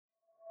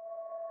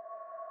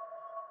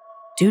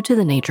Due to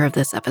the nature of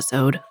this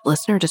episode,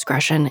 listener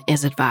discretion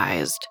is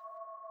advised.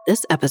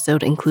 This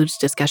episode includes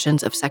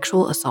discussions of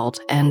sexual assault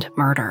and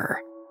murder.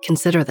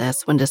 Consider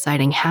this when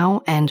deciding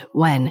how and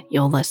when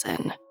you'll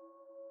listen.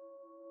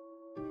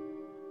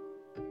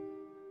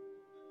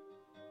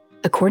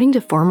 According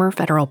to former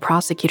federal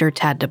prosecutor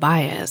Tad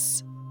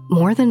DeBias,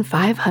 more than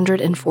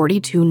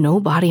 542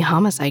 no-body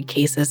homicide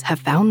cases have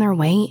found their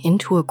way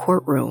into a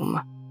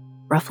courtroom,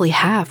 roughly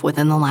half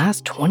within the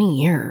last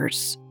 20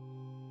 years.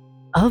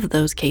 Of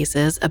those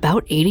cases,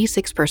 about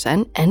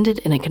 86% ended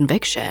in a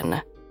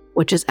conviction,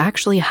 which is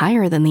actually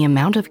higher than the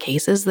amount of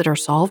cases that are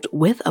solved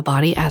with a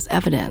body as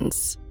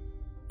evidence.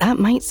 That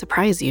might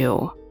surprise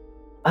you,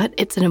 but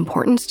it's an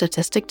important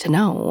statistic to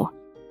know.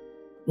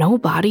 No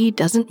body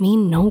doesn't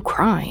mean no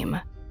crime,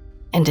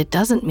 and it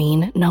doesn't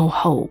mean no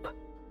hope.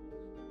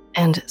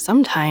 And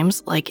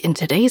sometimes, like in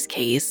today's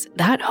case,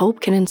 that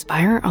hope can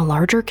inspire a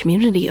larger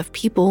community of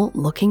people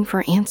looking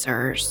for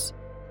answers.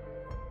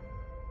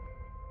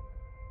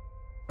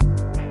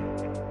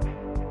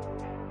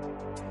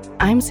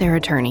 I'm Sarah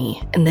Turney,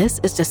 and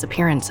this is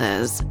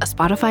Disappearances, a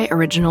Spotify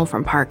original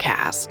from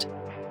Parcast.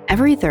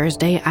 Every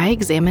Thursday, I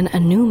examine a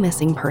new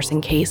missing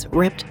person case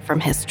ripped from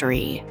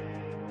history.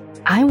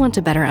 I want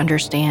to better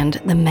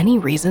understand the many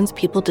reasons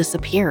people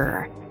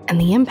disappear and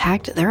the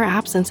impact their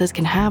absences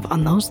can have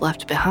on those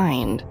left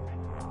behind.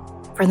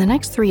 For the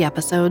next 3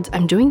 episodes,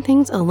 I'm doing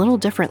things a little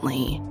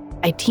differently.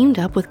 I teamed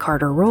up with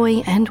Carter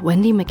Roy and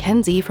Wendy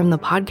McKenzie from the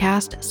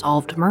podcast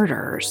Solved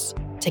Murders.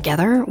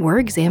 Together, we're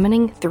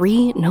examining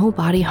 3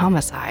 no-body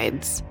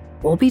homicides.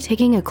 We'll be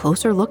taking a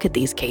closer look at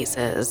these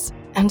cases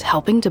and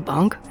helping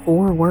debunk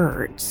 4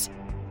 words: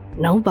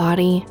 no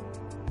body,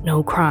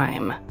 no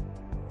crime.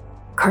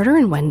 Carter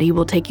and Wendy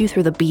will take you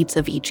through the beats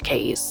of each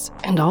case,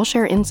 and I'll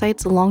share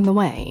insights along the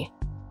way.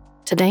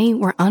 Today,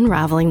 we're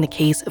unraveling the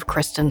case of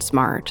Kristin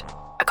Smart,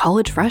 a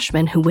college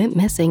freshman who went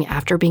missing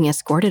after being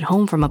escorted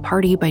home from a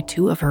party by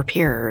 2 of her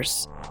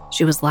peers.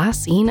 She was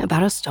last seen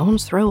about a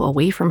stone's throw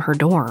away from her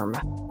dorm.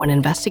 When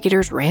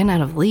investigators ran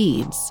out of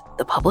leads,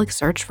 the public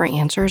searched for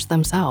answers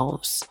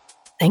themselves.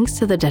 Thanks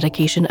to the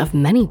dedication of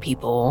many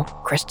people,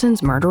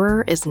 Kristin's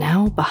murderer is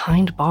now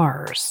behind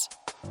bars.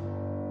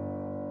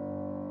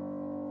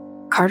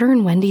 Carter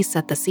and Wendy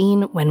set the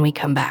scene when we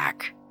come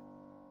back.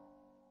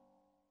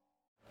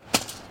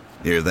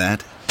 Hear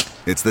that?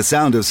 It's the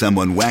sound of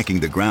someone whacking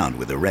the ground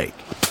with a rake.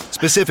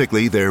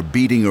 Specifically, they're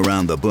beating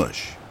around the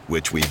bush,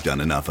 which we've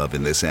done enough of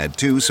in this ad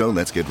too, so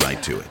let's get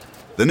right to it.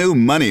 The new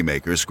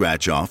Moneymaker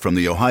scratch-off from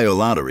the Ohio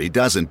Lottery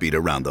doesn't beat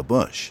around the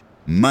bush.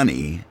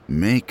 Money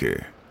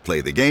Maker.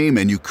 Play the game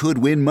and you could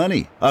win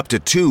money, up to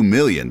 $2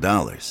 million.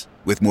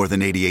 With more than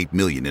 $88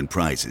 million in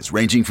prizes,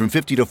 ranging from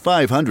 $50 to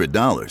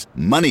 $500,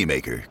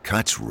 Moneymaker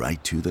cuts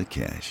right to the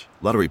cash.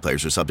 Lottery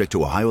players are subject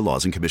to Ohio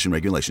laws and commission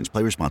regulations.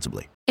 Play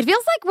responsibly. It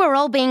feels like we're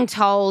all being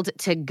told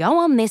to go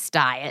on this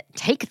diet,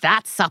 take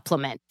that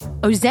supplement.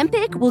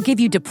 Ozempic will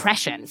give you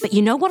depression, but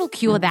you know what'll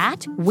cure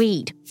that?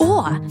 Weed.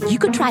 Or you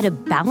could try to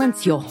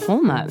balance your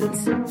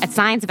hormones. At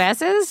Science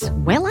Versus,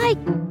 we're like,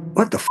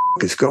 what the f***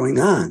 is going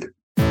on?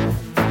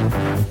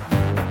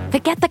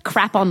 Forget the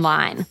crap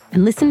online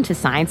and listen to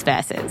Science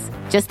Versus.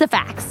 Just the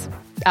facts.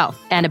 Oh,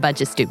 and a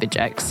bunch of stupid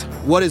jokes.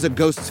 What is a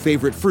ghost's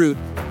favorite fruit?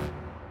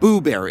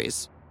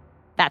 Blueberries.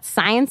 That's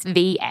Science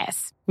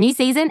VS. New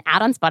season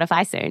out on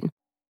Spotify soon.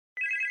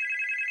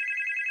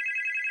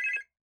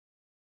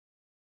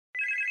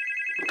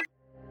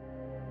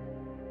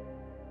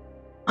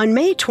 On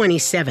May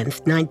 27,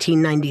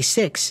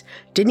 1996,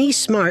 Denise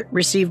Smart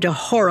received a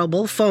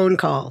horrible phone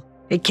call.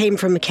 It came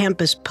from the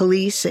campus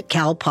police at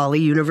Cal Poly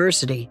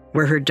University,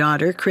 where her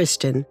daughter,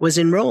 Kristin, was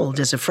enrolled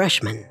as a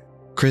freshman.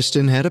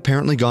 Kristin had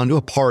apparently gone to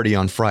a party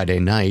on Friday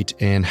night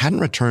and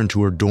hadn't returned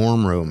to her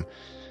dorm room.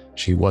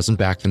 She wasn't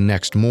back the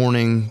next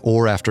morning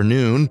or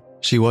afternoon.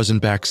 She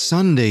wasn't back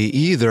Sunday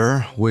either,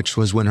 which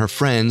was when her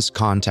friends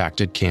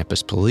contacted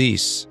campus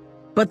police.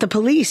 But the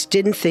police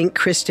didn't think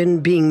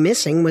Kristin being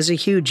missing was a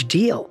huge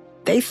deal.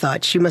 They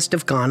thought she must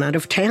have gone out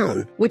of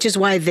town, which is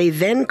why they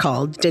then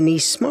called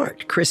Denise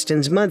Smart,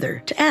 Kristin's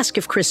mother, to ask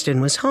if Kristin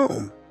was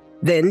home.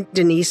 Then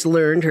Denise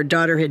learned her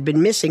daughter had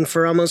been missing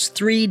for almost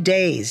 3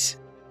 days.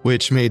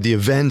 Which made the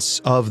events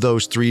of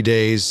those 3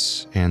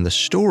 days and the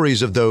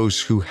stories of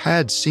those who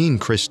had seen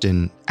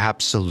Kristin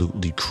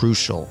absolutely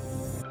crucial.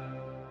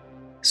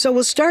 So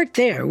we'll start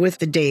there with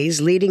the days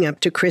leading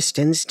up to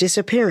Kristin's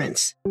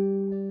disappearance.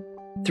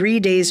 3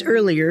 days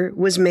earlier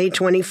was May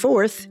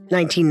 24th,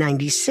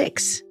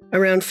 1996.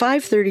 Around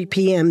 5:30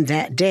 p.m.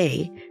 that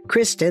day,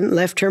 Kristin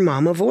left her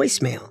mom a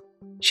voicemail.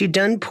 She'd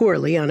done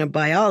poorly on a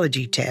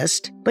biology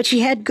test, but she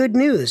had good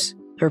news.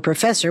 Her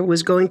professor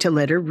was going to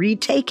let her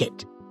retake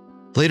it.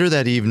 Later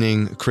that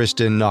evening,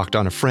 Kristin knocked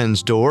on a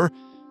friend's door.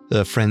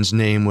 The friend's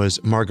name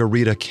was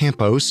Margarita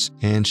Campos,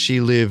 and she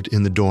lived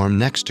in the dorm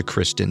next to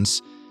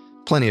Kristin's.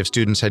 Plenty of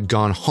students had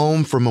gone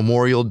home for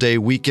Memorial Day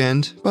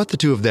weekend, but the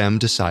 2 of them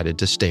decided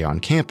to stay on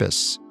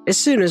campus. As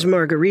soon as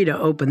Margarita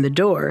opened the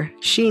door,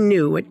 she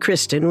knew what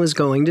Kristin was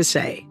going to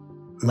say.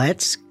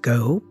 Let's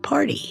go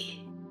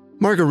party.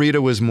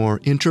 Margarita was more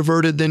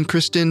introverted than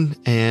Kristin,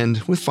 and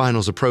with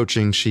finals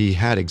approaching, she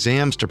had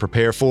exams to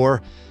prepare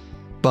for.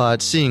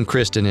 But seeing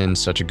Kristin in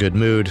such a good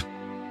mood,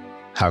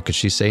 how could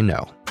she say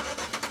no?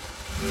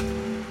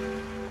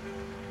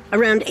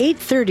 Around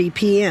 8:30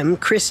 p.m.,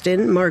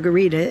 Kristin,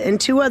 Margarita, and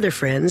two other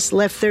friends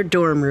left their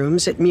dorm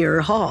rooms at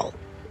Muir Hall.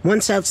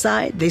 Once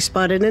outside, they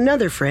spotted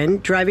another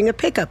friend driving a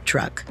pickup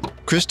truck.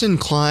 Kristin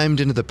climbed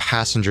into the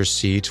passenger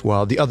seat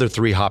while the other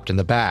three hopped in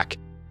the back.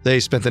 They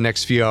spent the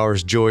next few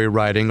hours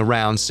joyriding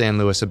around San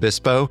Luis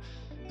Obispo,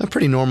 a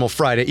pretty normal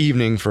Friday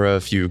evening for a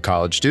few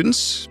college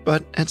students,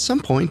 but at some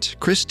point,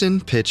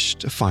 Kristin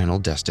pitched a final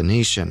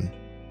destination.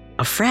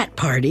 A frat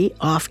party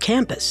off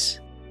campus.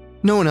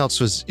 No one else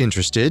was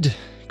interested.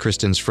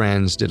 Kristin's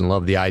friends didn't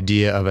love the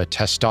idea of a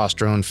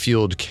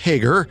testosterone-fueled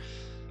kegger,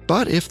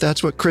 but if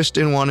that's what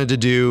Kristin wanted to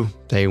do,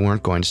 they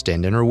weren't going to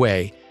stand in her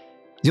way.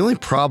 The only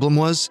problem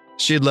was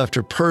she had left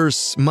her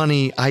purse,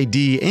 money,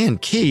 ID, and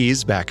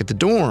keys back at the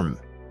dorm.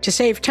 To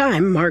save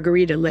time,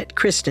 Margarita let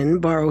Kristin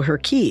borrow her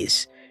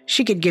keys.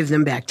 She could give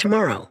them back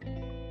tomorrow.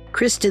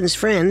 Kristin's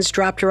friends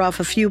dropped her off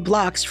a few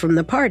blocks from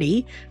the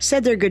party,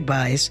 said their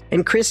goodbyes,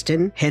 and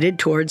Kristin headed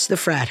towards the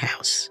frat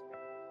house.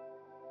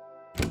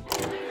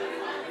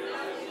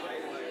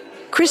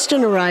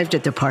 Kristin arrived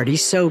at the party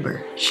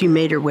sober. She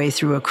made her way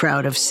through a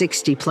crowd of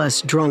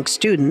 60-plus drunk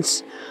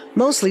students,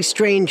 mostly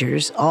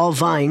strangers, all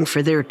vying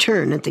for their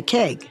turn at the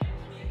keg.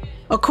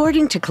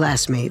 According to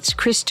classmates,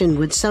 Kristin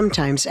would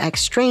sometimes act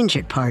strange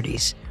at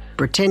parties,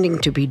 pretending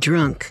to be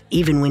drunk,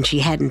 even when she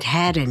hadn't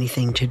had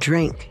anything to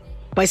drink.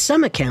 By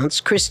some accounts,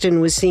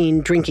 Kristin was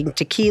seen drinking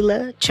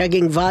tequila,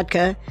 chugging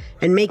vodka,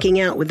 and making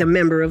out with a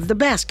member of the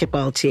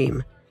basketball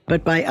team.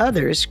 But by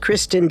others,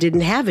 Kristin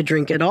didn't have a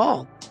drink at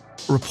all.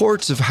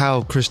 Reports of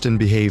how Kristin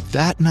behaved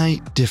that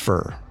night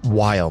differ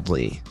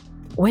wildly.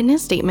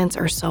 Witness statements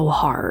are so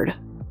hard.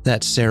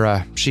 That's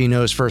Sarah. She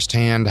knows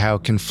firsthand how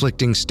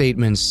conflicting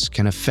statements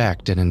can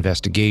affect an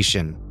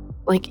investigation.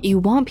 Like, you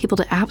want people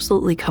to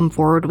absolutely come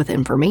forward with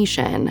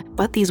information,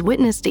 but these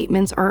witness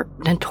statements are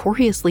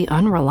notoriously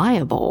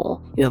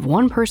unreliable. You have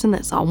one person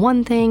that saw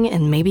one thing,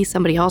 and maybe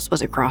somebody else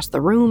was across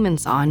the room and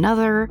saw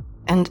another.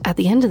 And at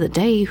the end of the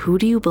day, who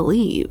do you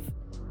believe?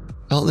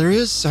 Well, there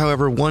is,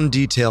 however, one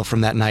detail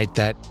from that night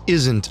that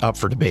isn't up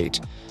for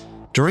debate.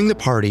 During the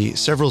party,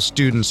 several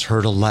students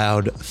heard a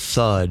loud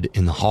thud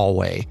in the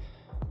hallway.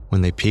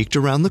 When they peeked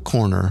around the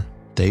corner,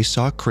 they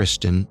saw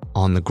Kristin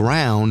on the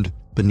ground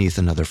beneath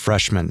another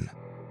freshman,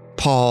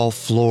 Paul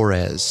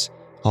Flores,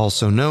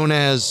 also known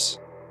as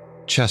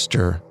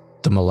Chester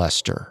the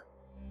Molester.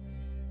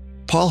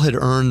 Paul had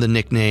earned the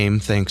nickname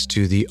thanks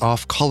to the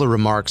off-color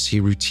remarks he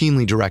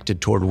routinely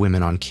directed toward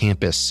women on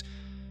campus.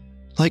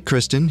 Like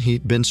Kristin,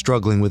 he'd been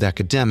struggling with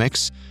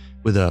academics.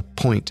 With a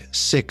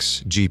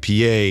 .6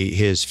 GPA,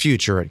 his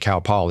future at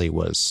Cal Poly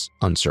was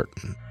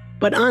uncertain.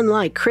 But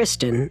unlike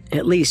Kristin,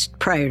 at least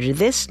prior to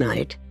this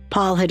night,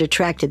 Paul had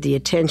attracted the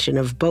attention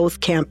of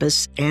both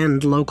campus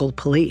and local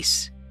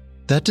police.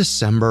 That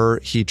December,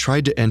 he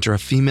tried to enter a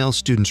female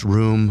student's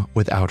room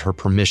without her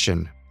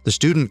permission. The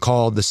student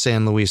called the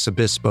San Luis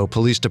Obispo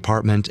Police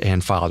Department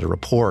and filed a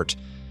report.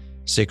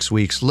 6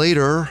 weeks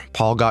later,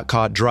 Paul got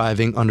caught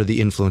driving under the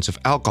influence of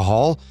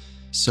alcohol,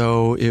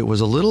 so it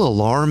was a little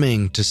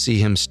alarming to see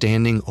him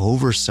standing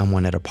over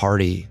someone at a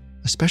party,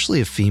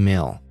 especially a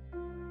female.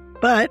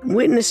 But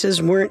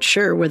witnesses weren't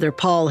sure whether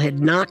Paul had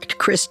knocked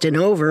Kristin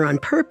over on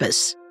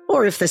purpose,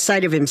 or if the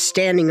sight of him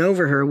standing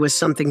over her was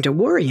something to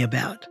worry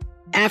about.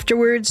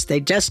 Afterwards,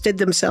 they dusted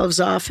themselves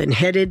off and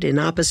headed in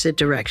opposite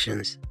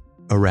directions.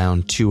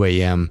 Around 2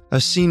 a.m., a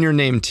senior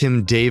named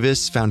Tim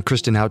Davis found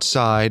Kristin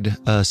outside,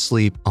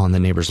 asleep on the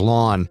neighbor's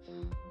lawn.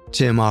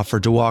 Tim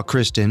offered to walk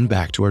Kristin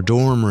back to her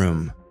dorm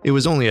room. It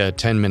was only a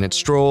 10-minute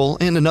stroll,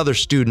 and another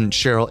student,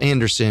 Cheryl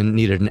Anderson,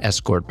 needed an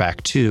escort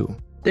back too.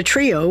 The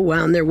trio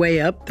wound their way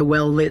up the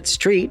well-lit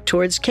street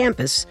towards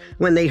campus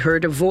when they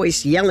heard a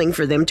voice yelling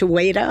for them to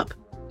wait up.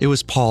 It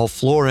was Paul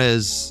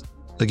Flores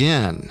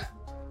again.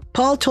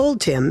 Paul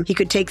told Tim he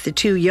could take the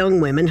two young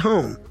women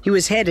home. He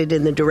was headed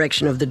in the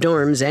direction of the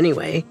dorms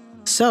anyway.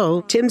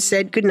 So Tim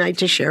said goodnight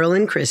to Cheryl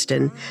and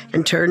Kristin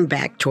and turned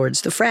back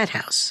towards the frat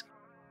house.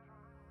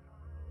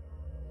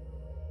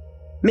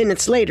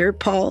 Minutes later,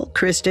 Paul,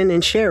 Kristin,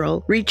 and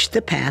Cheryl reached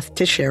the path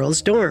to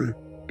Cheryl's dorm.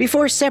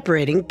 Before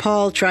separating,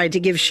 Paul tried to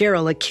give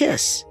Cheryl a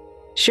kiss.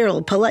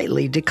 Cheryl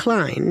politely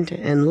declined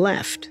and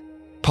left.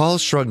 Paul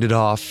shrugged it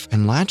off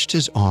and latched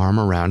his arm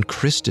around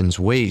Kristin's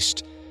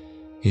waist.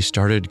 He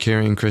started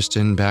carrying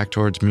Kristin back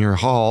towards Muir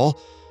Hall.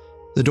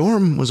 The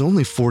dorm was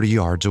only 40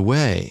 yards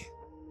away.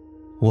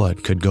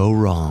 What could go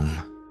wrong?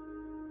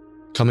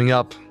 Coming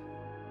up.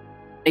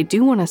 I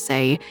do want to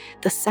say,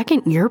 the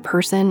second your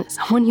person,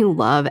 someone you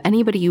love,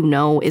 anybody you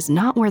know is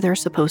not where they're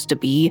supposed to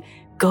be,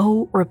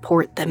 go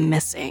report them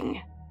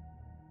missing.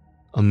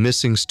 A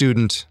missing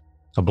student,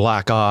 a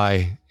black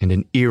eye, and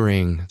an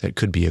earring that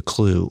could be a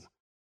clue.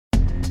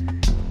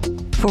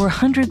 For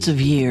hundreds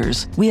of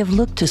years, we have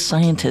looked to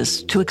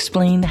scientists to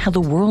explain how the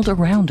world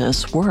around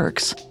us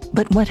works.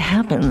 But what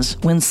happens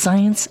when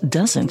science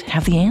doesn't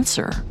have the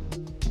answer?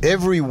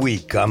 Every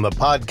week on the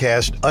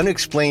podcast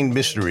Unexplained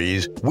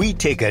Mysteries, we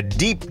take a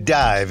deep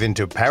dive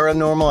into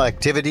paranormal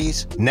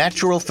activities,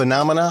 natural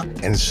phenomena,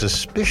 and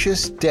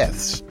suspicious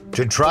deaths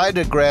to try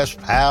to grasp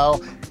how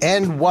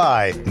and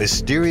why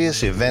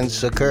mysterious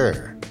events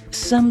occur.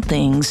 Some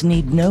things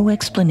need no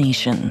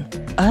explanation.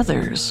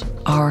 Others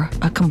are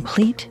a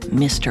complete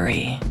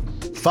mystery.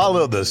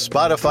 Follow the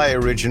Spotify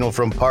original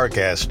from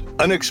Parcast,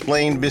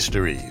 Unexplained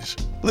Mysteries.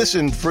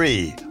 Listen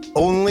free,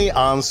 only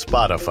on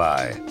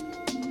Spotify.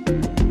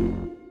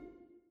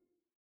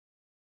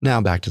 Now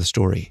back to the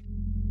story.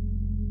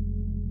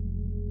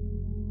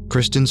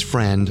 Kristin's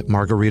friend,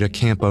 Margarita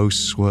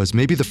Campos, was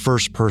maybe the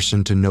first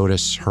person to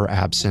notice her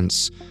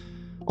absence.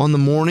 On the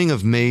morning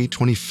of May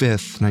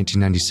 25th,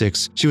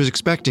 1996, she was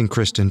expecting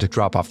Kristin to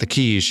drop off the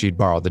keys she'd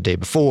borrowed the day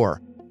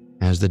before.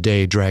 As the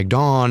day dragged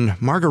on,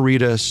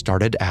 Margarita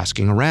started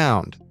asking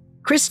around.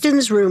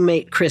 Kristin's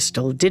roommate,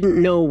 Crystal, didn't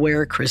know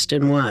where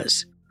Kristin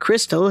was.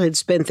 Crystal had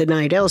spent the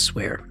night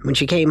elsewhere. When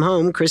she came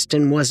home,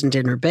 Kristin wasn't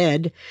in her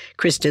bed.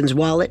 Kristin's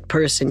wallet,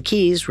 purse, and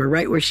keys were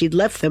right where she'd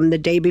left them the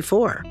day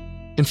before.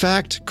 In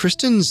fact,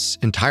 Kristin's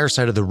entire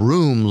side of the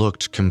room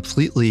looked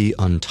completely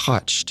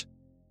untouched.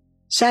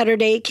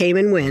 Saturday came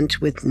and went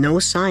with no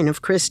sign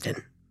of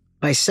Kristin.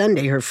 By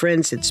Sunday, her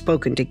friends had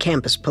spoken to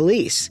campus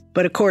police,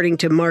 but according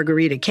to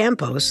Margarita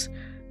Campos,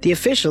 the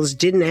officials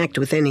didn't act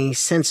with any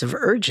sense of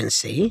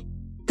urgency.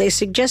 They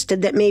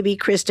suggested that maybe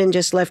Kristin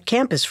just left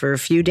campus for a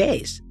few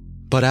days.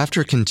 But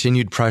after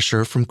continued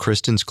pressure from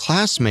Kristin's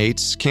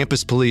classmates,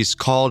 campus police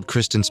called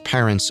Kristin's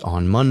parents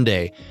on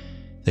Monday.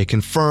 They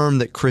confirmed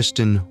that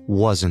Kristin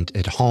wasn't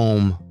at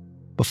home,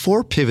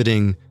 before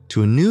pivoting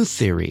to a new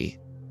theory.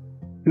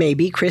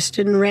 Maybe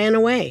Kristin ran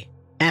away.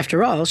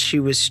 After all, she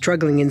was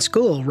struggling in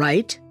school,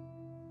 right?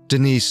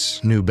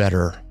 Denise knew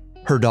better.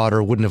 Her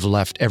daughter wouldn't have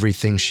left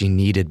everything she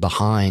needed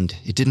behind.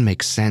 It didn't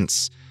make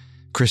sense.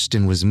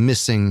 Kristin was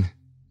missing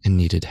and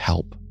needed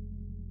help.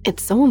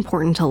 It's so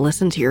important to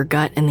listen to your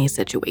gut in these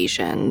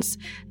situations.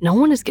 No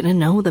one is going to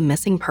know the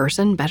missing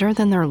person better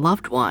than their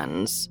loved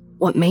ones.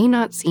 What may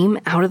not seem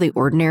out of the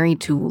ordinary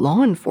to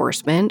law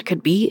enforcement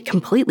could be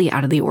completely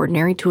out of the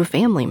ordinary to a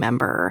family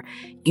member.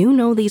 You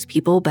know these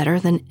people better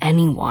than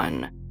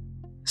anyone.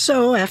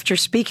 So, after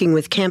speaking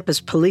with campus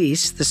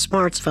police, the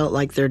Smarts felt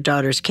like their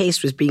daughter's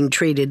case was being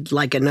treated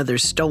like another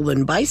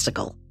stolen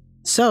bicycle.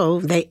 So,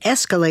 they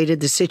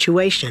escalated the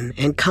situation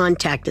and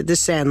contacted the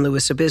San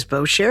Luis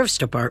Obispo Sheriff's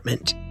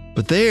Department.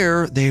 But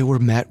there, they were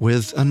met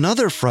with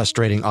another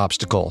frustrating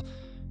obstacle.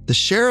 The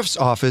sheriff's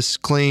office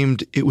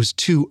claimed it was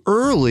too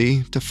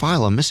early to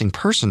file a missing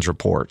persons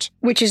report.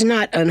 Which is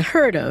not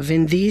unheard of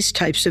in these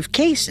types of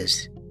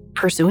cases.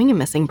 Pursuing a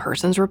missing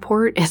persons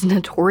report is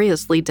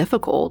notoriously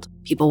difficult.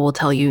 People will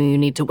tell you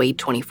need to wait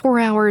 24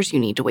 hours, you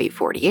need to wait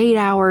 48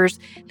 hours,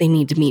 they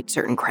need to meet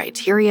certain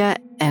criteria,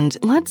 and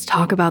let's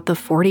talk about the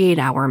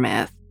 48-hour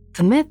myth.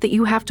 The myth that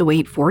you have to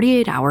wait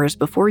 48 hours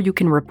before you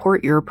can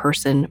report your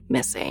person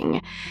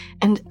missing.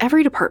 And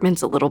every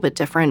department's a little bit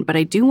different, but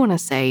I do want to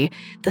say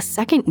the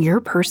second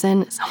your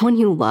person, someone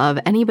you love,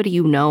 anybody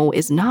you know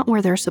is not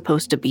where they're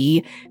supposed to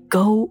be,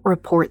 go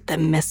report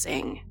them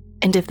missing.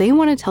 And if they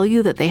want to tell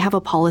you that they have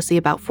a policy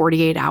about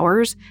 48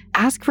 hours,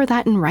 ask for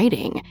that in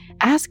writing.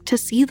 Ask to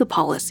see the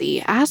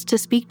policy. Ask to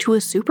speak to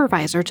a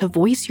supervisor to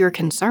voice your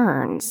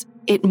concerns.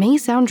 It may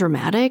sound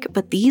dramatic,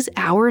 but these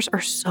hours are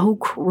so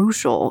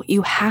crucial.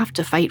 You have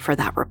to fight for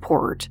that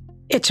report.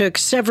 It took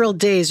several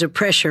days of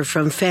pressure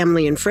from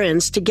family and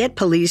friends to get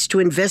police to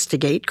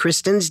investigate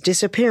Kristin's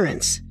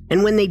disappearance.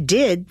 And when they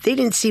did, they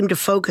didn't seem to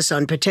focus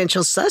on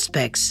potential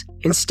suspects.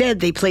 Instead,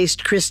 they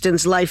placed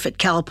Kristin's life at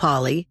Cal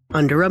Poly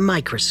under a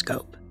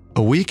microscope.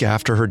 A week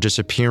after her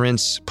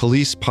disappearance,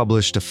 police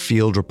published a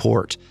field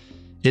report.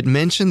 It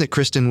mentioned that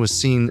Kristin was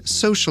seen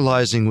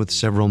socializing with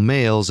several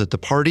males at the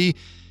party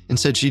and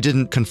said she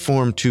didn't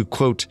conform to,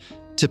 quote,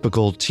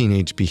 typical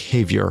teenage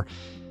behavior,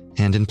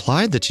 and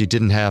implied that she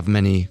didn't have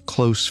many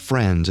close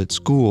friends at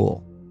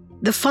school.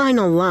 The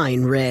final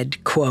line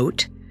read,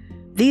 quote,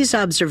 "These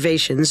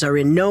observations are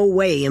in no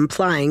way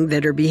implying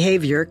that her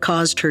behavior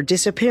caused her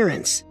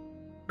disappearance.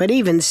 But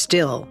even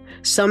still,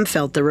 some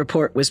felt the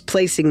report was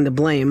placing the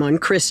blame on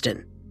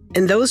Kristin.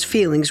 And those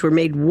feelings were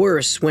made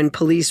worse when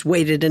police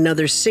waited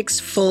another 6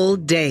 full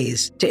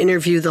days to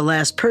interview the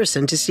last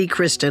person to see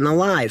Kristin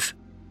alive,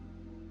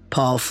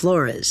 Paul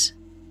Flores."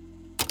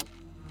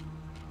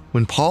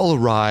 When Paul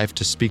arrived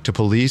to speak to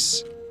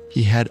police,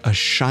 he had a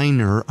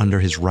shiner under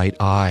his right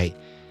eye.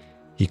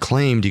 He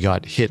claimed he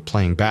got hit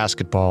playing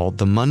basketball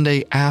the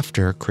Monday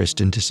after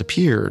Kristin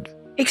disappeared.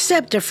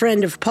 Except a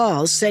friend of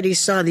Paul's said he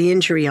saw the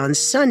injury on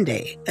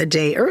Sunday, a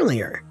day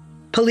earlier.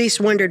 Police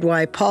wondered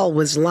why Paul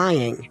was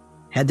lying.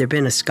 Had there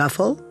been a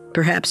scuffle,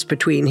 perhaps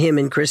between him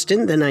and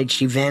Kristin the night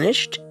she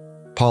vanished?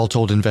 Paul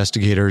told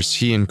investigators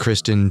he and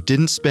Kristin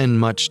didn't spend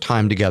much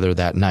time together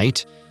that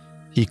night.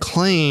 He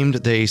claimed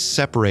they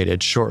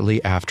separated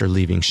shortly after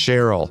leaving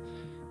Cheryl.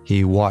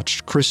 He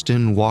watched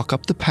Kristin walk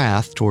up the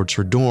path towards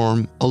her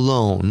dorm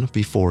alone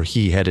before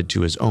he headed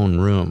to his own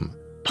room.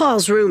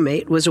 Paul's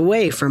roommate was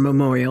away for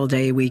Memorial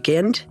Day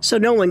weekend, so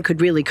no one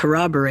could really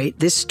corroborate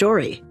this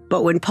story.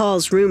 But when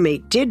Paul's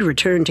roommate did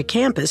return to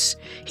campus,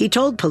 he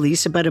told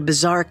police about a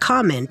bizarre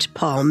comment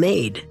Paul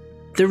made.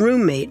 The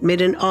roommate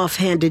made an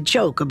offhanded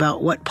joke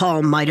about what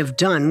Paul might have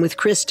done with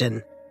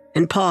Kristin,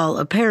 and Paul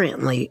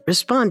apparently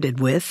responded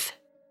with,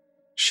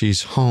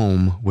 "She's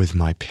home with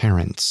my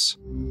parents."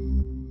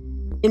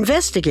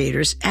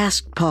 Investigators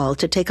asked Paul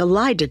to take a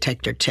lie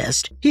detector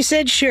test. He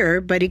said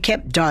sure, but he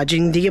kept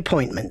dodging the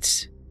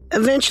appointments.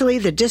 Eventually,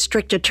 the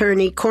district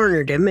attorney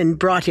cornered him and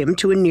brought him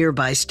to a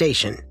nearby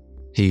station.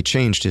 He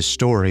changed his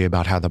story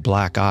about how the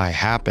black eye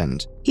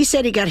happened. He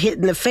said he got hit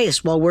in the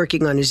face while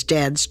working on his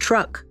dad's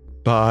truck.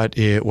 But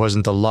it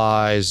wasn't the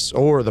lies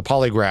or the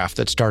polygraph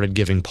that started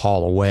giving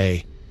Paul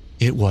away.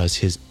 It was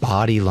his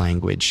body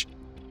language.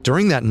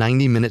 During that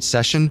 90-minute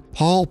session,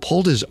 Paul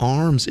pulled his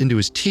arms into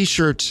his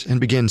t-shirt and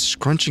began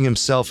scrunching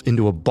himself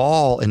into a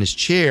ball in his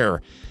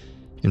chair.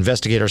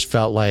 Investigators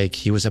felt like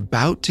he was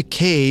about to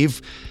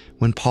cave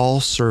when Paul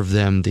served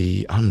them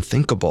the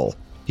unthinkable.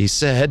 He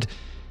said,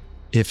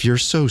 "If you're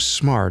so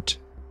smart,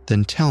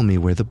 then tell me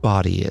where the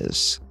body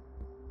is."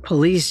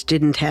 Police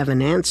didn't have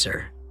an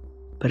answer,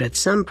 but at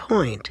some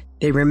point,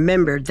 they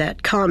remembered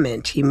that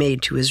comment he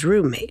made to his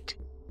roommate.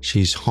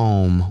 "She's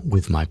home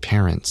with my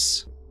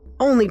parents."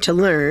 Only to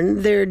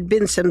learn there'd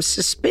been some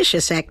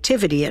suspicious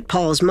activity at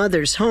Paul's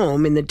mother's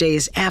home in the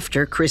days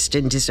after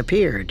Kristin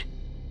disappeared.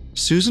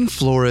 Susan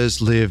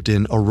Flores lived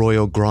in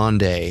Arroyo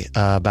Grande,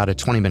 about a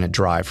 20-minute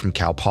drive from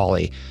Cal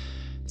Poly.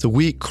 The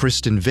week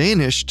Kristin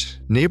vanished,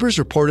 neighbors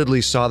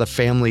reportedly saw the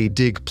family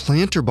dig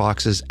planter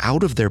boxes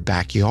out of their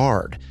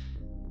backyard.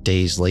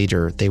 Days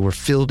later, they were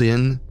filled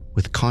in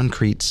with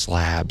concrete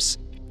slabs.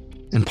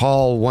 And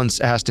Paul once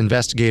asked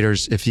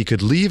investigators if he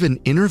could leave an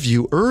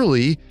interview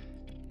early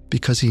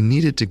because he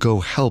needed to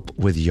go help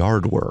with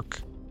yard work.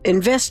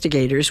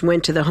 Investigators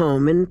went to the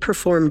home and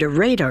performed a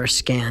radar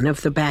scan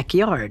of the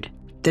backyard.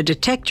 The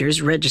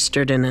detectors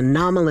registered an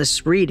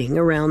anomalous reading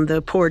around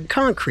the poured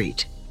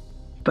concrete.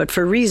 But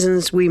for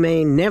reasons we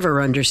may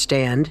never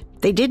understand,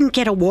 they didn't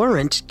get a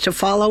warrant to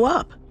follow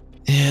up.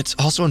 It's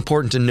also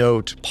important to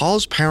note,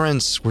 Paul's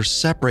parents were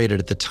separated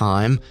at the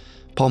time.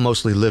 Paul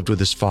mostly lived with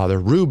his father,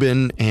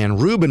 Ruben,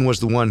 and Ruben was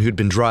the one who'd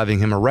been driving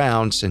him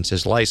around since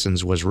his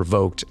license was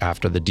revoked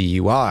after the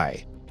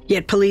DUI.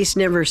 Yet police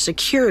never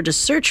secured a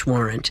search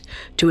warrant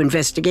to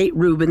investigate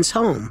Ruben's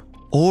home.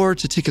 Or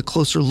to take a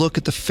closer look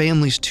at the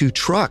family's 2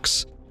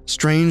 trucks.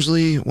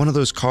 Strangely, one of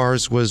those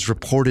cars was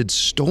reported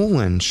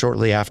stolen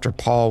shortly after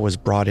Paul was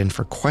brought in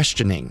for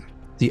questioning.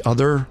 The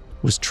other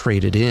was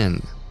traded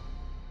in.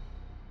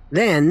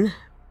 Then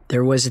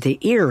there was the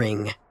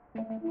earring.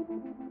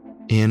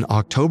 In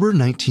October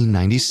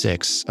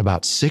 1996,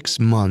 about 6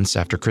 months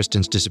after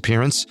Kristin's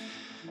disappearance,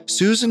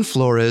 Susan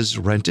Flores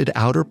rented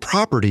out her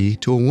property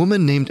to a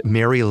woman named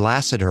Mary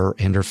Lassiter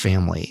and her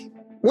family.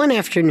 One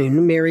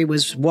afternoon, Mary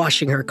was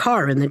washing her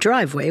car in the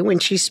driveway when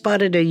she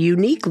spotted a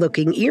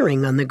unique-looking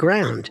earring on the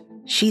ground.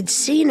 She'd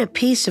seen a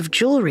piece of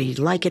jewelry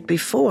like it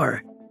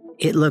before.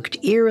 It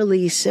looked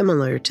eerily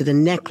similar to the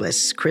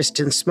necklace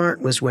Kristin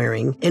Smart was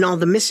wearing in all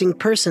the missing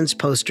persons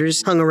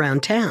posters hung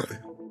around town.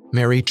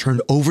 Mary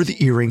turned over the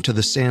earring to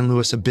the San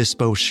Luis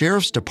Obispo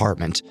Sheriff's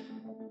Department.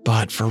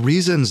 But for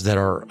reasons that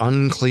are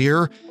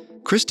unclear,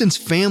 Kristin's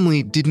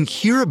family didn't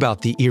hear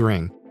about the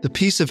earring, the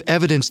piece of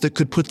evidence that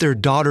could put their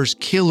daughter's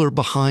killer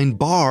behind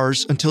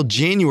bars, until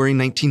January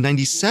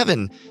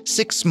 1997,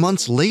 6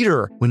 months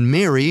later, when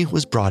Mary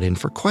was brought in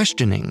for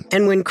questioning.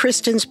 And when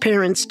Kristin's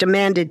parents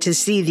demanded to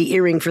see the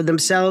earring for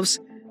themselves,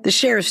 the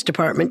Sheriff's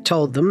Department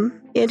told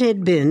them it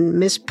had been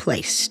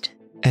misplaced.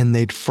 And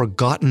they'd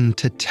forgotten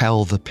to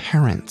tell the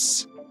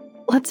parents.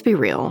 Let's be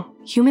real.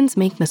 Humans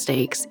make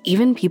mistakes,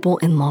 even people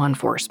in law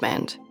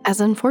enforcement.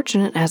 As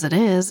unfortunate as it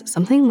is,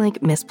 something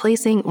like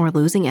misplacing or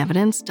losing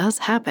evidence does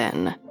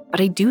happen.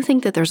 But I do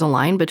think that there's a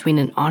line between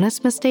an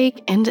honest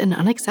mistake and an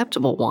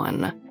unacceptable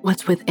one.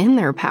 What's within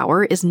their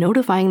power is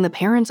notifying the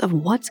parents of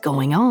what's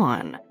going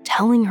on,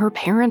 telling her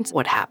parents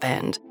what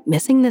happened.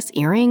 Missing this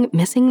earring,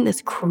 missing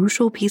this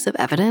crucial piece of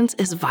evidence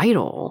is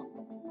vital.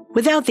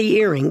 Without the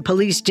earring,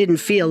 police didn't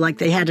feel like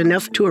they had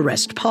enough to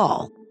arrest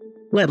Paul,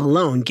 let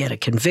alone get a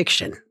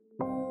conviction.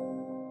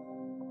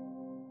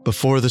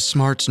 Before the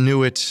Smarts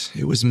knew it,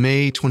 it was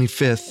May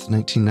 25th,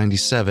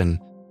 1997,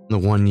 the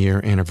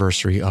 1-year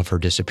anniversary of her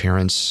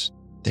disappearance.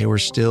 They were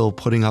still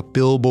putting up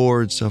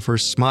billboards of her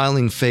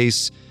smiling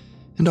face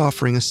and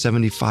offering a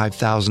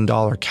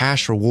 $75,000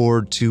 cash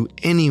reward to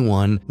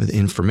anyone with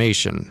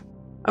information.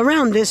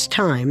 Around this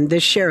time, the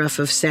sheriff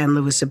of San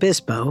Luis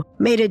Obispo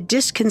made a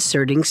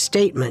disconcerting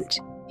statement.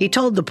 He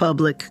told the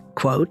public,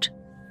 quote,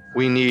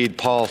 "We need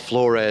Paul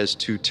Flores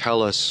to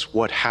tell us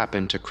what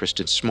happened to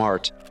Kristin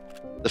Smart.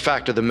 The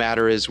fact of the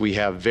matter is we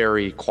have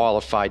very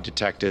qualified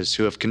detectives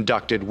who have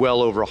conducted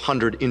well over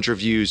 100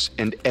 interviews,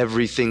 and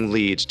everything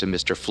leads to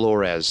Mr.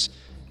 Flores.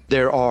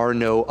 There are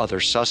no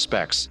other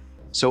suspects.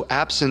 So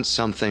absent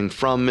something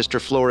from Mr.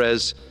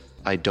 Flores,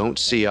 I don't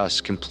see us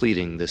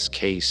completing this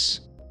case."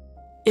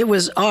 It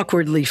was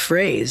awkwardly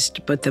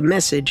phrased, but the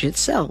message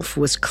itself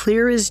was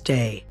clear as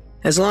day.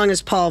 As long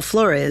as Paul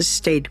Flores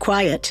stayed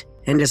quiet,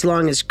 and as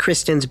long as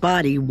Kristin's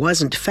body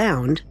wasn't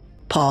found,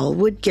 Paul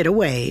would get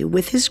away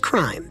with his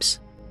crimes.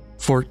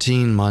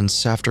 14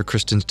 months after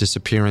Kristin's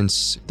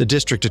disappearance, the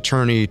district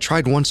attorney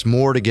tried once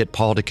more to get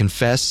Paul to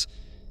confess.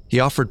 He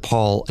offered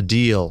Paul a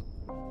deal.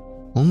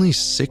 Only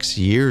 6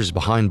 years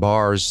behind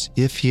bars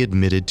if he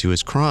admitted to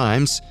his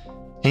crimes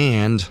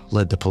and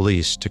led the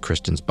police to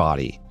Kristin's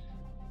body.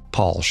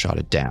 Paul shot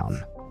it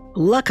down.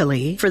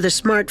 Luckily for the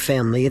Smart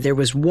family, there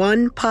was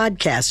one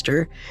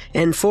podcaster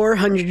and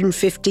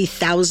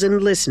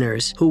 450,000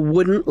 listeners who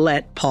wouldn't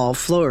let Paul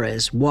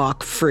Flores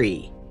walk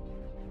free.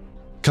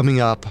 Coming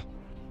up,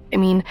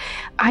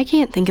 I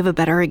can't think of a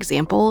better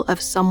example of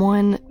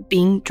someone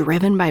being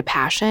driven by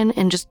passion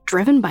and just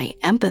driven by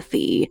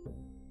empathy.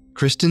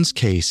 Kristin's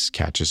case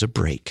catches a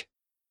break.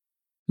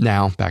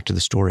 Now, back to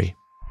the story.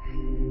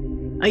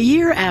 A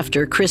year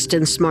after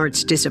Kristin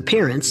Smart's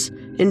disappearance,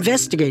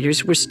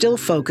 investigators were still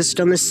focused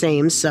on the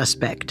same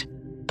suspect,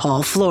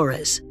 Paul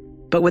Flores.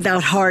 But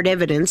without hard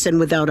evidence and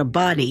without a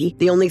body,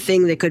 the only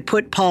thing that could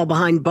put Paul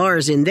behind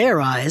bars in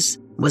their eyes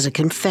was a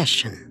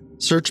confession.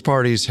 Search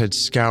parties had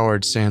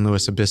scoured San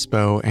Luis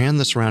Obispo and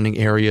the surrounding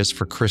areas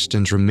for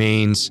Kristin's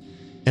remains.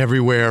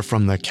 Everywhere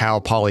from the Cal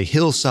Poly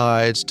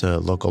hillsides to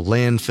local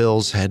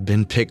landfills had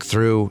been picked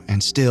through,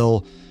 and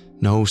still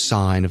no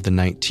sign of the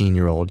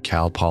 19-year-old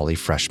Cal Poly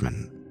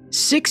freshman.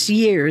 6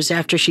 years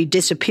after she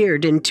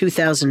disappeared in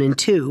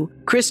 2002,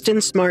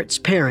 Kristin Smart's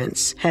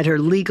parents had her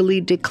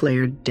legally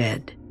declared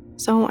dead.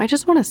 So I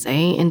just want to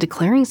say, in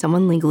declaring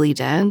someone legally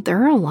dead,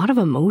 there are a lot of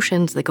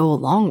emotions that go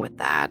along with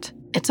that.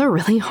 It's a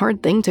really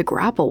hard thing to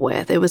grapple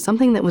with. It was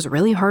something that was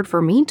really hard for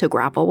me to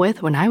grapple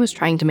with when I was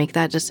trying to make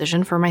that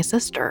decision for my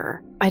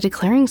sister. By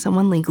declaring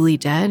someone legally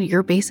dead,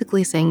 you're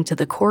basically saying to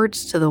the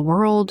courts, to the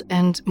world,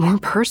 and more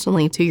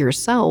personally to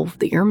yourself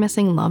that your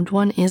missing loved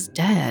one is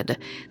dead,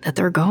 that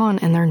they're gone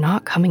and they're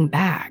not coming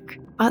back.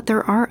 But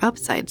there are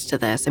upsides to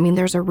this.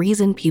 There's a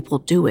reason people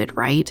do it,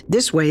 right?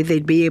 This way,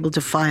 they'd be able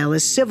to file a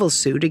civil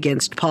suit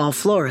against Paul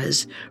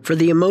Flores for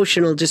the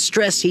emotional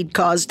distress he'd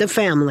caused the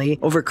family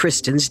over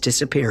Kristin's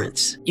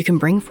disappearance. You can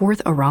bring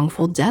forth a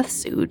wrongful death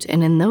suit,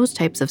 and in those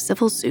types of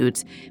civil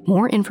suits,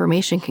 more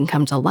information can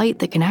come to light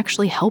that can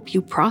actually help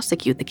you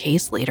prosecute the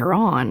case later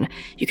on.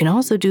 You can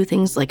also do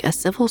things like a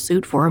civil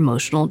suit for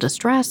emotional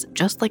distress,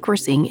 just like we're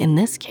seeing in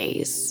this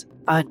case.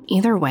 But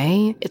either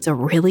way, it's a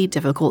really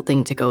difficult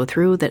thing to go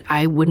through that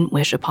I wouldn't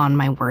wish upon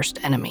my worst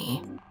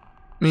enemy.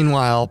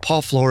 Meanwhile,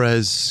 Paul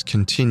Flores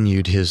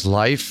continued his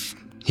life.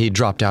 He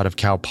dropped out of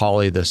Cal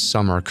Poly the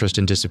summer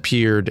Kristin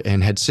disappeared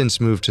and had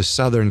since moved to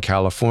Southern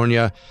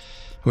California,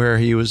 where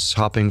he was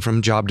hopping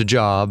from job to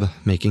job,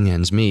 making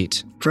ends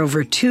meet. For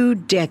over 2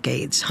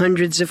 decades,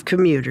 hundreds of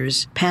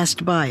commuters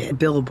passed by a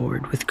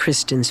billboard with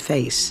Kristin's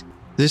face.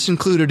 This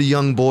included a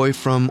young boy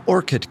from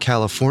Orchid,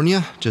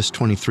 California, just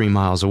 23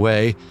 miles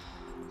away.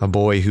 A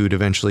boy who'd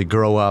eventually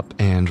grow up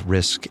and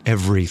risk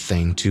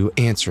everything to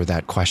answer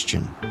that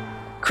question.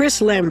 Chris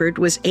Lambert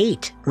was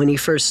 8 when he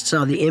first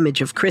saw the image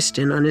of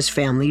Kristin on his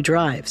family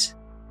drives.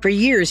 For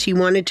years, he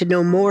wanted to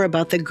know more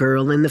about the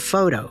girl in the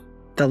photo,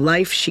 the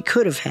life she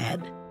could have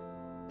had,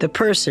 the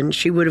person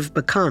she would have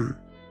become.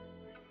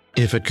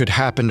 If it could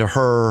happen to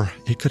her,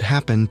 it could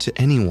happen to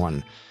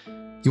anyone.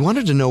 He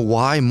wanted to know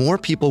why more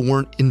people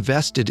weren't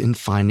invested in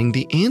finding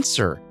the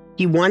answer.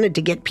 He wanted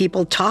to get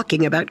people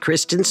talking about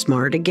Kristin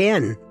Smart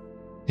again.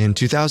 In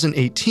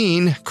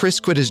 2018, Chris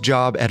quit his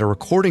job at a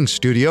recording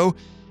studio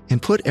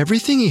and put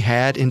everything he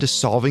had into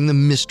solving the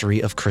mystery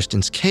of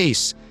Kristin's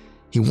case.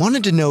 He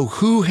wanted to know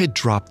who had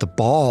dropped the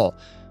ball,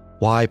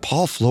 why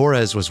Paul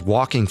Flores was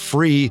walking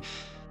free,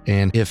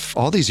 and if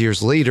all these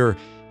years later,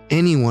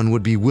 anyone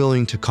would be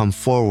willing to come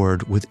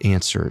forward with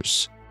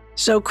answers.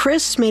 So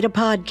Chris made a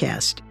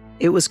podcast.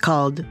 It was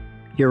called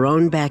Your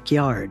Own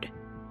Backyard.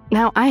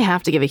 Now, I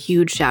have to give a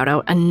huge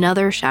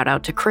another shout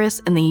out to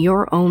Chris and the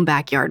Your Own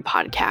Backyard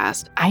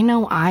podcast. I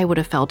know I would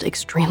have felt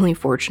extremely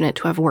fortunate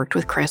to have worked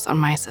with Chris on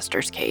my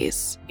sister's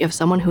case. You have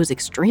someone who's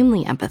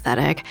extremely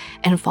empathetic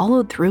and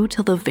followed through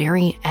till the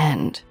very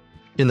end.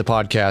 In the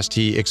podcast,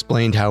 he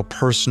explained how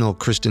personal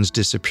Kristin's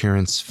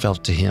disappearance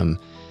felt to him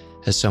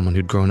as someone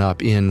who'd grown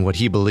up in what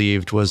he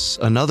believed was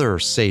another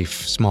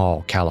safe,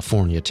 small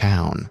California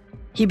town.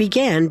 He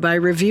began by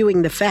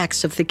reviewing the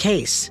facts of the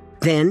case.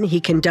 Then he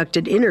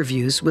conducted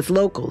interviews with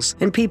locals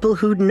and people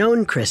who'd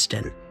known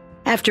Kristin.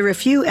 After a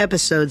few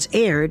episodes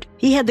aired,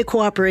 he had the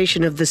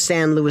cooperation of the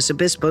San Luis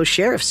Obispo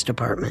Sheriff's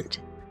Department.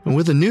 And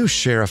with a new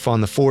sheriff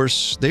on the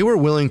force, they were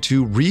willing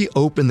to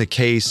reopen the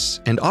case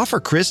and offer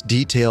Chris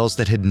details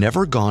that had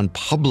never gone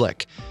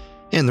public.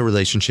 And the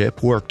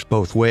relationship worked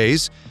both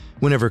ways.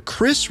 Whenever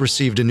Chris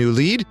received a new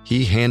lead,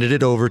 he handed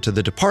it over to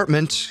the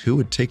department, who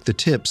would take the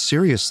tip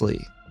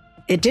seriously.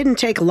 It didn't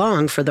take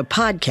long for the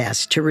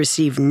podcast to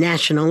receive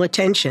national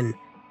attention.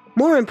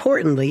 More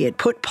importantly, it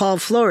put Paul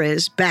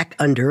Flores back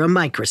under a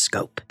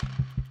microscope.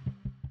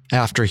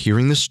 After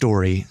hearing the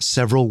story,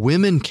 several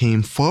women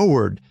came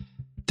forward.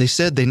 They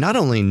said they not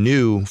only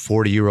knew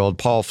 40-year-old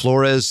Paul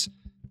Flores,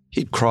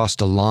 he'd crossed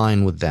a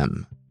line with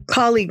them.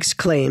 Colleagues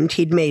claimed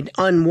he'd made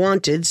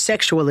unwanted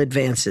sexual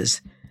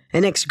advances.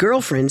 An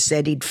ex-girlfriend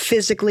said he'd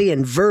physically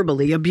and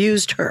verbally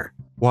abused her.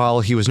 While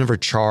he was never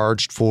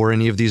charged for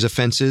any of these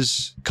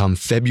offenses, come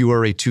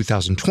February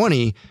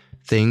 2020,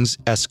 things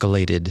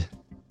escalated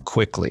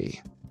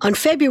quickly. On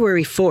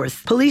February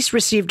 4th, police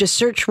received a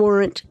search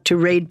warrant to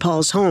raid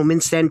Paul's home in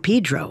San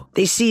Pedro.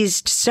 They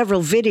seized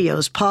several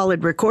videos Paul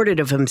had recorded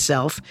of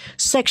himself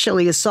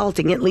sexually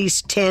assaulting at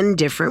least 10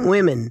 different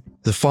women.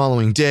 The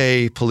following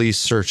day, police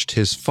searched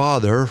his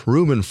father,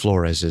 Ruben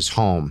Flores'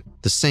 home,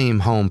 the same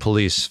home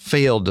police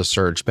failed to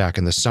search back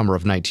in the summer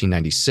of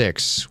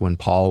 1996 when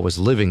Paul was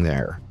living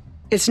there.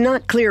 It's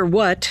not clear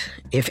what,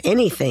 if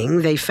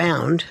anything, they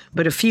found,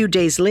 but a few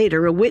days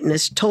later, a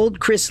witness told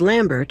Chris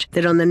Lambert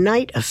that on the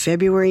night of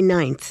February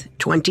 9th,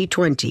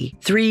 2020,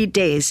 3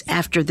 days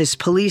after this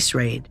police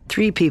raid,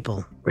 3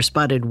 people were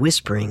spotted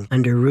whispering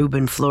under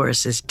Ruben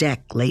Flores'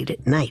 deck late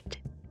at night.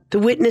 The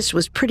witness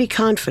was pretty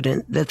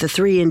confident that the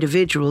 3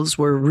 individuals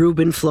were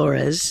Ruben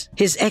Flores,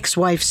 his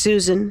ex-wife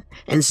Susan,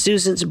 and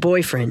Susan's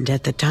boyfriend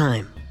at the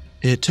time.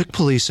 It took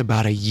police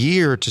about a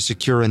year to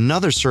secure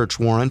another search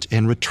warrant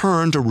and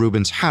return to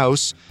Ruben's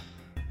house,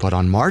 but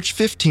on March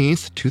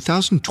 15th,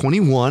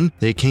 2021,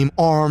 they came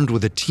armed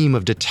with a team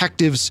of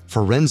detectives,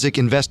 forensic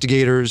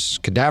investigators,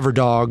 cadaver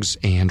dogs,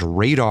 and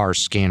radar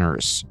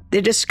scanners.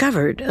 They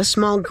discovered a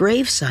small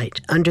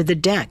gravesite under the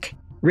deck.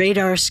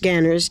 Radar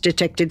scanners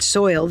detected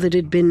soil that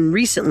had been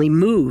recently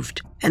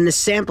moved, and the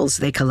samples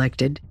they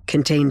collected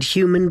contained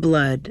human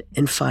blood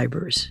and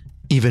fibers.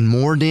 Even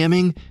more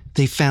damning,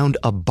 they found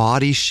a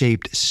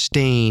body-shaped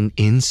stain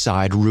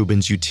inside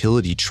Ruben's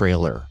utility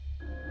trailer.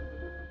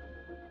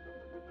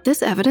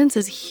 This evidence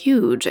is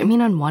huge. I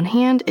mean, on one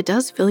hand, it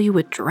does fill you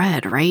with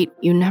dread, right?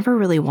 You never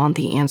really want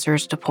the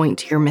answers to point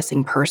to your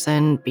missing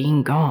person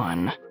being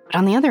gone. But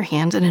on the other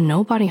hand, in a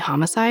no-body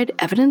homicide,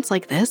 evidence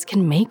like this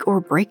can make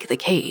or break the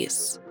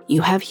case.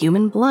 You have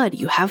human blood,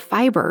 you have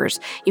fibers,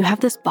 you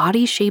have this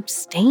body-shaped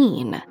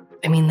stain.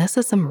 I mean, this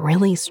is some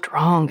really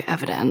strong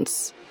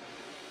evidence.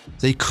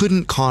 They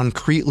couldn't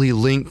concretely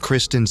link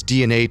Kristin's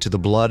DNA to the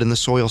blood in the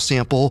soil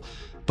sample,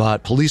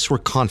 but police were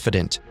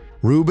confident.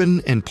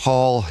 Ruben and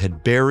Paul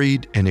had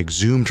buried and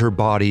exhumed her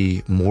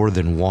body more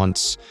than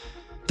once.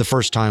 The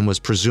first time was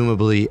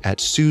presumably at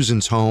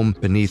Susan's home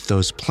beneath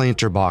those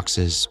planter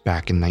boxes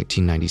back in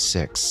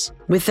 1996.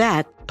 With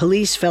that,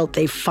 police felt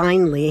they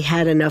finally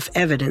had enough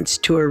evidence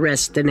to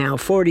arrest the now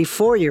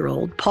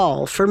 44-year-old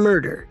Paul for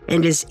murder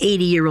and his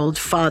 80-year-old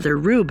father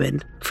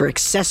Ruben for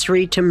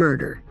accessory to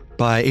murder.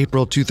 By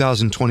April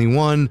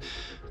 2021,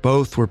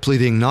 both were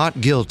pleading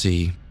not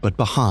guilty, but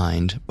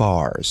behind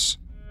bars.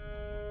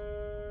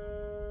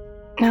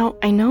 Now,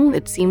 I know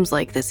it seems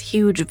like this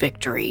huge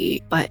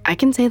victory, but I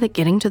can say that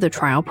getting to the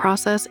trial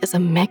process is a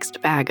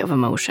mixed bag of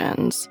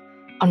emotions.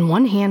 On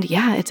one hand,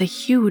 yeah, it's a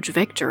huge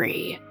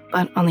victory.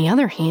 But on the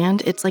other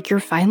hand, it's like you're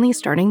finally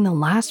starting the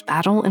last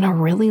battle in a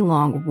really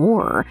long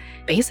war.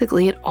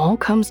 Basically, it all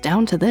comes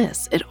down to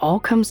this. It all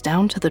comes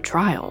down to the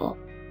trial.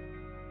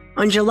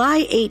 On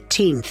July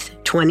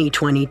 18th,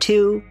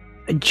 2022,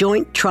 a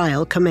joint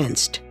trial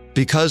commenced.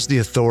 Because the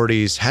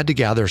authorities had to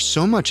gather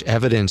so much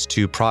evidence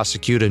to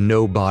prosecute a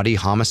no-body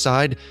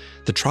homicide,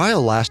 the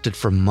trial lasted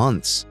for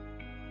months.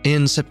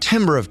 In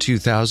September of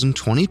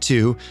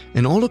 2022,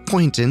 an old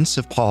acquaintance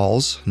of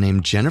Paul's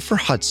named Jennifer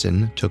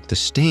Hudson took the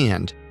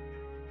stand.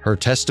 Her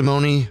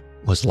testimony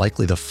was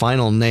likely the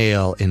final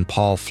nail in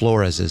Paul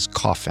Flores'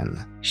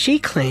 coffin. She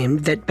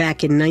claimed that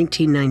back in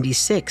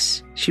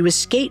 1996, she was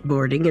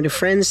skateboarding at a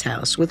friend's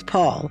house with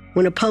Paul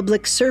when a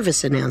public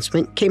service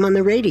announcement came on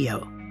the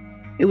radio.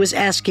 It was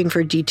asking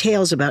for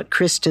details about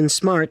Kristin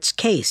Smart's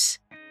case.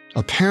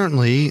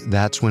 Apparently,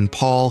 that's when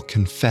Paul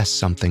confessed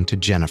something to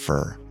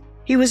Jennifer.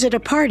 He was at a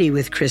party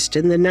with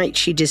Kristin the night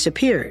she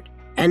disappeared,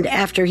 and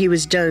after he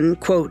was done,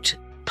 quote,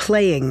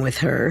 playing with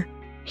her,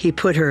 he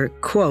put her,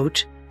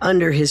 quote,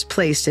 under his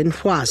place in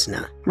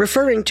Huasna,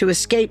 referring to a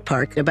skate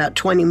park about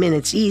 20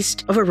 minutes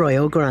east of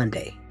Arroyo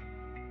Grande.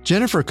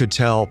 Jennifer could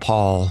tell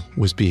Paul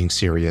was being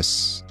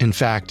serious. In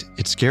fact,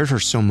 it scared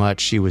her so much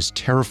she was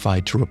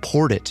terrified to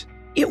report it.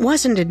 It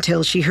wasn't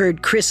until she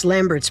heard Chris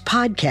Lambert's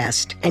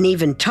podcast and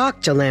even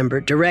talked to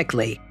Lambert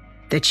directly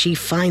that she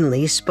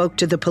finally spoke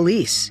to the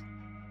police.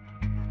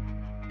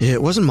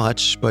 It wasn't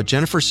much, but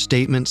Jennifer's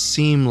statement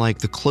seemed like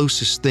the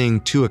closest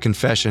thing to a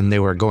confession they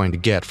were going to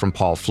get from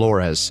Paul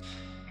Flores.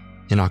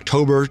 In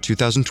October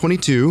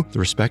 2022, the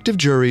respective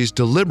juries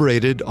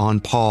deliberated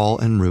on Paul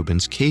and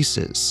Ruben's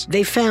cases.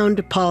 They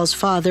found Paul's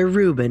father,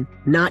 Ruben,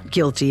 not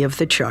guilty of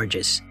the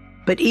charges.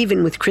 But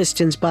even with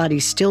Kristin's body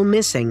still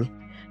missing,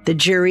 the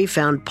jury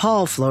found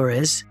Paul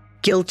Flores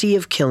guilty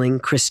of killing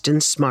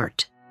Kristin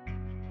Smart.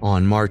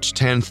 On March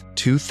 10th,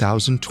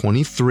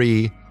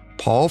 2023,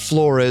 Paul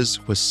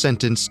Flores was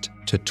sentenced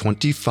to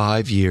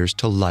 25 years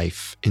to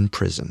life in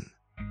prison.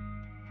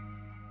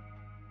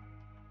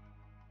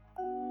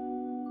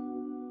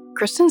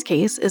 Kristin's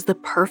case is the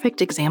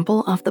perfect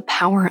example of the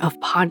power of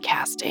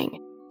podcasting.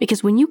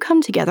 Because when you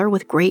come together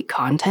with great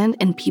content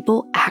and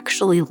people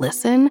actually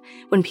listen,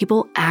 when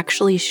people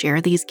actually share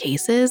these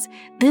cases,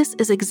 this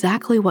is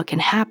exactly what can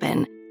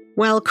happen.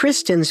 While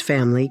Kristin's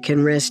family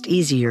can rest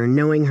easier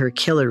knowing her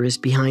killer is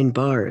behind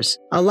bars,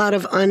 a lot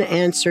of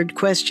unanswered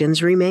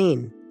questions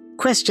remain.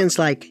 Questions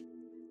like,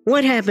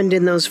 what happened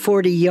in those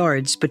 40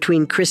 yards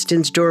between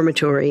Kristin's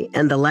dormitory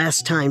and the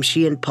last time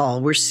she and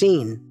Paul were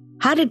seen?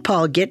 How did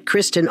Paul get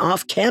Kristin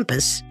off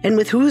campus, and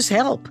with whose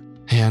help?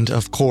 And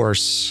of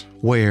course,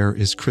 where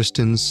is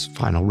Kristin's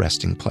final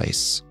resting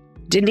place?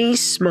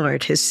 Denise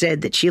Smart has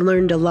said that she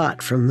learned a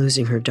lot from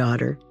losing her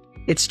daughter.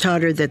 It's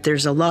taught her that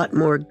there's a lot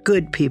more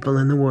good people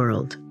in the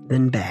world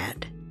than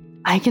bad.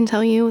 I can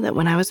tell you that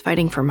when I was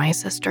fighting for my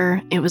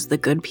sister, it was the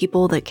good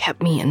people that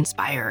kept me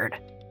inspired.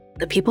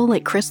 The people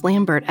like Chris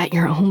Lambert at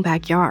your own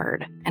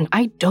backyard. And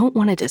I don't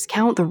want to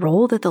discount the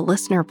role that the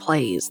listener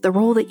plays, the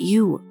role that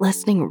you,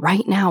 listening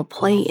right now,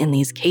 play in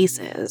these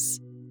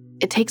cases.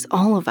 It takes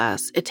all of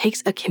us. It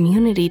takes a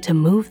community to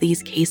move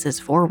these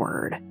cases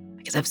forward.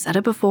 Because I've said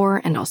it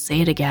before and I'll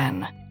say it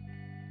again.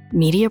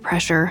 Media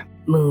pressure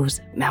moves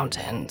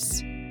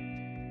mountains.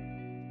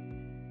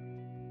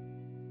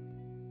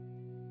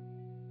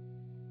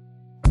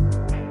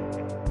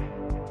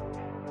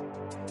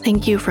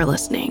 Thank you for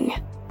listening.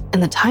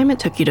 In the time it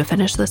took you to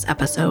finish this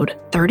episode,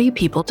 30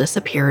 people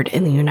disappeared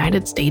in the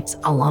United States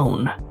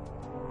alone.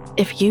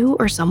 If you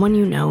or someone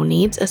you know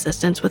needs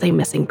assistance with a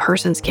missing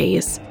persons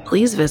case,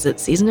 please visit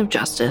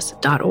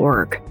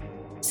seasonofjustice.org.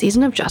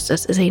 Season of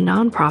Justice is a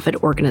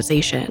nonprofit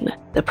organization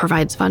that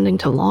provides funding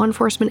to law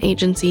enforcement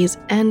agencies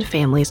and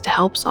families to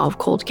help solve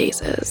cold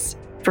cases.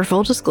 For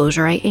full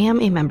disclosure, I am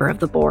a member of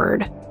the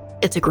board.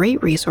 It's a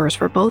great resource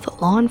for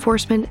both law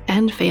enforcement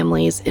and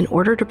families in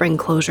order to bring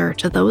closure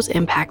to those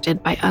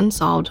impacted by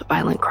unsolved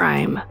violent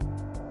crime.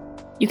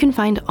 You can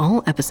find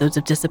all episodes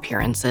of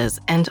Disappearances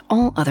and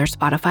all other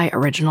Spotify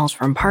originals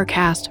from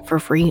Parcast for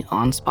free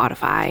on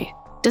Spotify.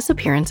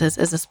 Disappearances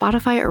is a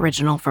Spotify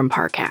original from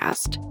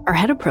Parcast. Our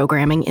head of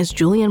programming is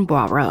Julian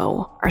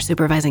Boireau. Our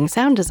supervising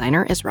sound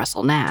designer is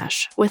Russell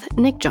Nash, with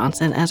Nick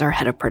Johnson as our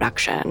head of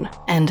production,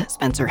 and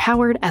Spencer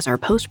Howard as our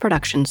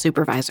post-production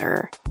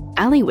supervisor.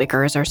 Allie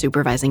Wicker is our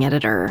supervising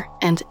editor,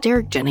 and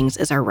Derek Jennings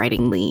is our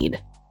writing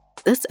lead.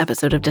 This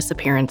episode of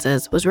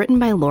Disappearances was written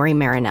by Lori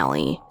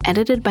Marinelli,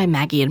 edited by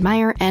Maggie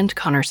Admire and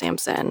Connor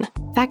Sampson,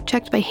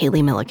 fact-checked by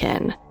Haley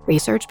Milliken,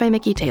 researched by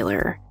Mickey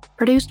Taylor,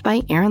 produced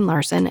by Aaron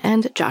Larson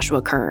and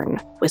Joshua Kern,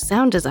 with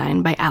sound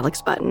design by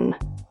Alex Button.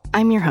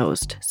 I'm your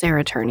host,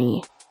 Sarah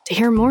Turney. To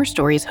hear more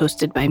stories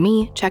hosted by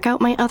me, check out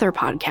my other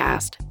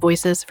podcast,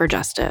 Voices for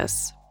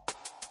Justice.